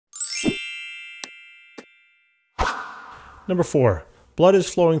Number 4, blood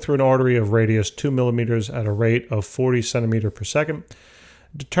is flowing through an artery of radius 2 millimeters at a rate of 40 centimeters per second.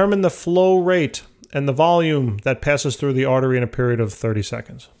 Determine the flow rate and the volume that passes through the artery in a period of 30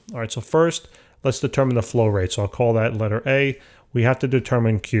 seconds. All right, so first, let's determine the flow rate. So I'll call that letter A. We have to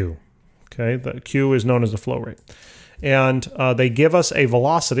determine Q. Okay, the Q is known as the flow rate. And they give us a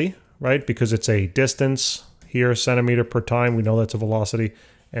velocity, right? Because it's a distance here, centimeter per time. We know that's a velocity.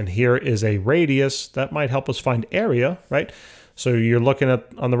 And here is a radius. That might help us find area, right? So you're looking at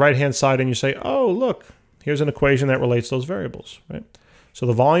on the right-hand side and you say, oh, look, here's an equation that relates those variables, right? So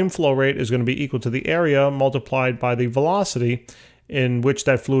the volume flow rate is going to be equal to the area multiplied by the velocity in which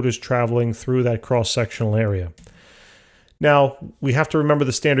that fluid is traveling through that cross-sectional area. Now, we have to remember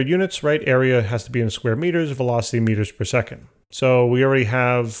the standard units, right? Area has to be in square meters, velocity meters per second. So we already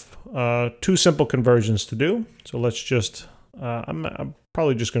have 2 simple conversions to do. So let's just, I'm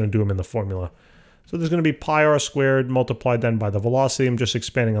probably just going to do them in the formula. So there's going to be pi r squared multiplied then by the velocity. I'm just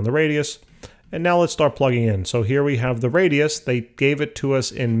expanding on the radius. And now let's start plugging in. So here we have the radius. They gave it to us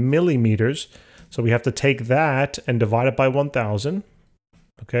in millimeters. So we have to take that and divide it by 1,000.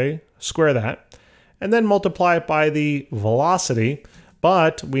 Okay, square that. And then multiply it by the velocity.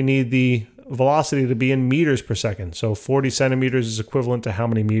 But we need the velocity to be in meters per second. So 40 centimeters is equivalent to how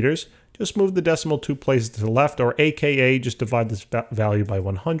many meters? Just move the decimal 2 places to the left, or AKA, just divide this value by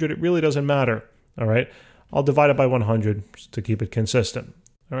 100. It really doesn't matter. All right, I'll divide it by 100 to keep it consistent.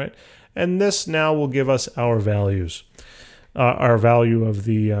 All right, and this now will give us our values, our value of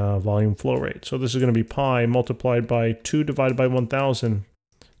the volume flow rate. So this is going to be pi multiplied by 2 divided by 1,000.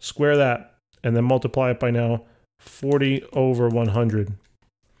 Square that, and then multiply it by now 40 over 100.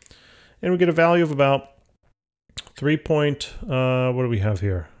 And we get a value of about 3 point, what do we have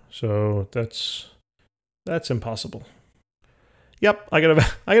here? So that's impossible. Yep, I got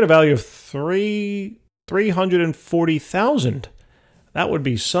a value of 340,000. That would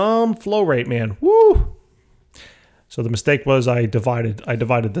be some flow rate, man. Woo! So the mistake was I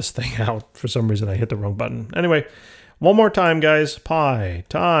divided this thing out. For some reason I hit the wrong button. Anyway, one more time, guys. Pi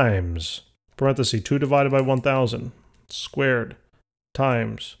times parenthesis 2 divided by 1,000 squared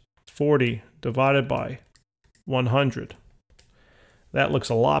times 40 divided by 100. That looks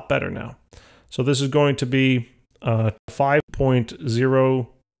a lot better now. So this is going to be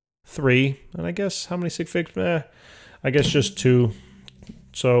 5.03, and I guess how many sig figs? I guess just 2.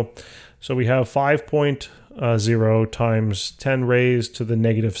 So we have 5.0 times 10 raised to the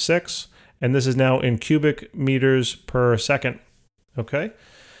negative 6, and this is now in cubic meters per second. Okay,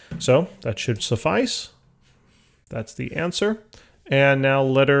 so that should suffice. That's the answer. And now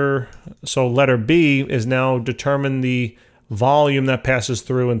letter B is now determine the volume that passes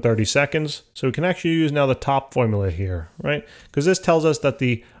through in 30 seconds. So we can actually use now the top formula here, right? Because this tells us that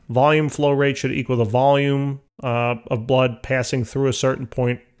the volume flow rate should equal the volume of blood passing through a certain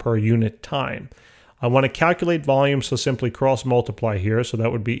point per unit time. I want to calculate volume, so simply cross multiply here. So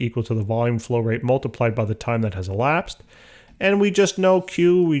that would be equal to the volume flow rate multiplied by the time that has elapsed. And we just know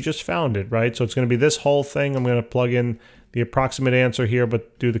Q, we just found it, right? So it's going to be this whole thing. I'm going to plug in the approximate answer here,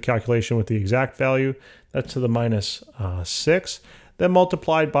 but do the calculation with the exact value. That's to the minus 6. Then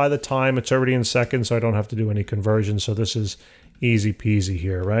multiplied by the time. It's already in seconds, so I don't have to do any conversion. So this is easy peasy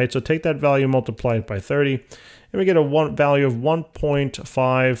here, right? So take that value, multiply it by 30, and we get a value of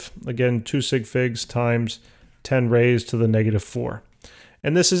 1.5, again, 2 sig figs times 10 raised to the negative 4.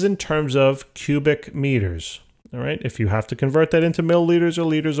 And this is in terms of cubic meters, all right? If you have to convert that into milliliters or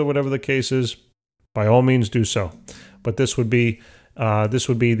liters or whatever the case is, by all means do so. But this would be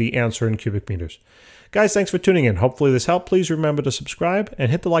the answer in cubic meters. Guys, thanks for tuning in. Hopefully this helped. Please remember to subscribe and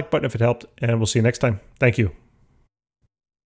hit the like button if it helped, and we'll see you next time. Thank you.